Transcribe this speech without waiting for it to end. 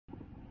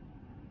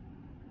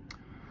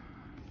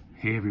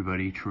Hey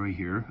everybody, Troy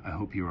here. I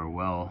hope you are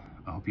well.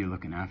 I hope you're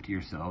looking after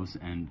yourselves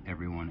and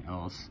everyone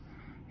else.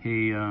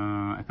 Hey,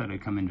 I thought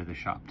I'd come into the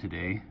shop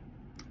today.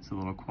 It's a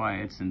little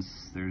quiet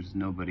since there's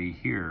nobody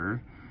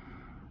here.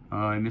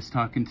 I miss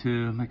talking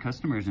to my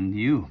customers and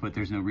you, but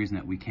there's no reason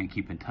that we can't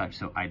keep in touch.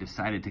 So I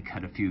decided to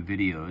cut a few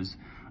videos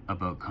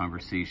about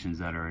conversations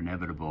that are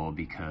inevitable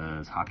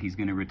because hockey's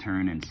gonna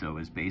return and so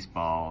is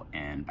baseball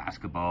and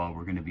basketball.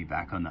 We're gonna be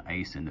back on the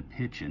ice and the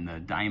pitch and the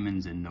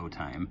diamonds in no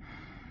time.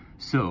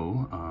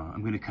 So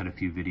I'm going to cut a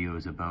few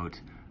videos about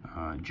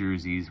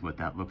jerseys, what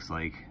that looks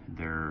like,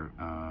 your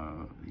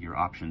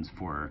options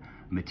for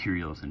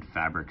materials and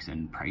fabrics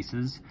and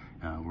prices.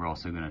 We're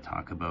also going to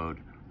talk about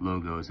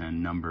logos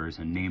and numbers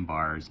and name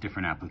bars,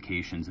 different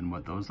applications and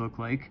what those look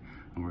like.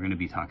 And we're going to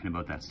be talking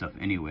about that stuff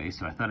anyway.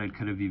 So I thought I'd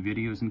cut a few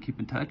videos and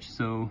keep in touch.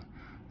 So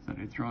I thought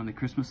I'd throw on the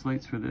Christmas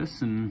lights for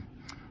this and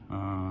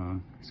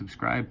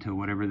subscribe to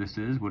whatever this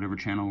is, whatever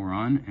channel we're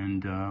on,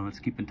 and let's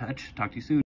keep in touch. Talk to you soon.